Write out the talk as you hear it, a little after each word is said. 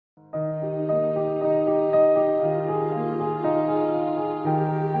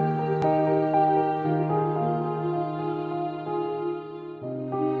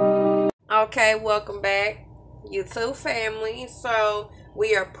Okay, welcome back, YouTube family. So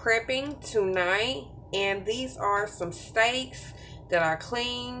we are prepping tonight, and these are some steaks that I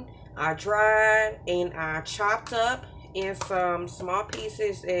cleaned, I dried, and I chopped up in some small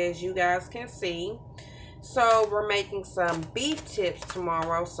pieces, as you guys can see. So we're making some beef tips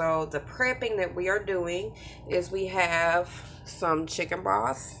tomorrow. So the prepping that we are doing is we have some chicken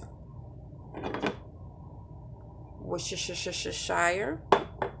broth, Worcestershire,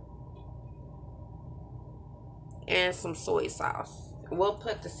 and some soy sauce. We'll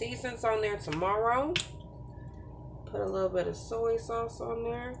put the seasons on there tomorrow. Put a little bit of soy sauce on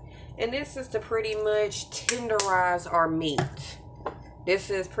there. And this is to pretty much tenderize our meat. This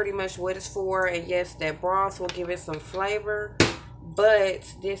is pretty much what it's for. And yes, that broth will give it some flavor. But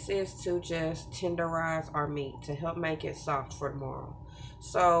this is to just tenderize our meat to help make it soft for tomorrow.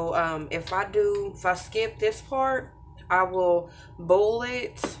 So if I skip this part, I will boil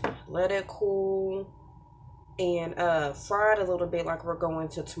it, let it cool, and fry it a little bit like we're going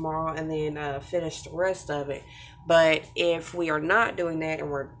to tomorrow, and then finish the rest of it. But if we are not doing that and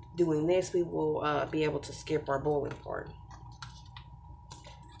we're doing this, we will be able to skip our boiling part.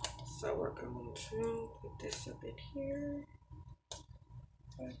 So we're going to put this up in here.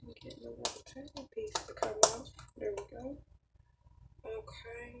 If I can get my little tiny piece to come off. There we go.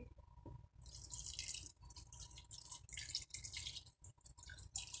 Okay.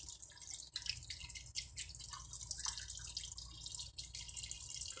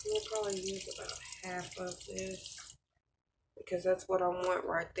 We'll probably use about half of this because that's what I want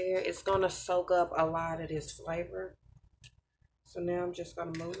right there. It's going to soak up a lot of this flavor. So now I'm just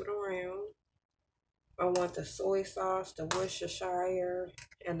going to move it around. I want the soy sauce, the Worcestershire,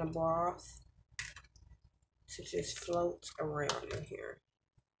 and the broth to just float around in here.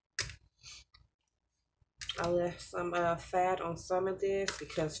 I left some fat on some of this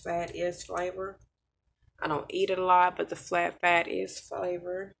because fat is flavor. I don't eat it a lot, but the flat fat is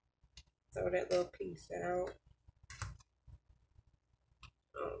flavor. Throw that little piece out.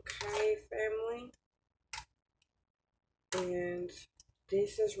 Okay, family. And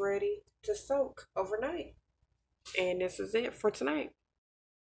this is ready to soak overnight. And this is it for tonight.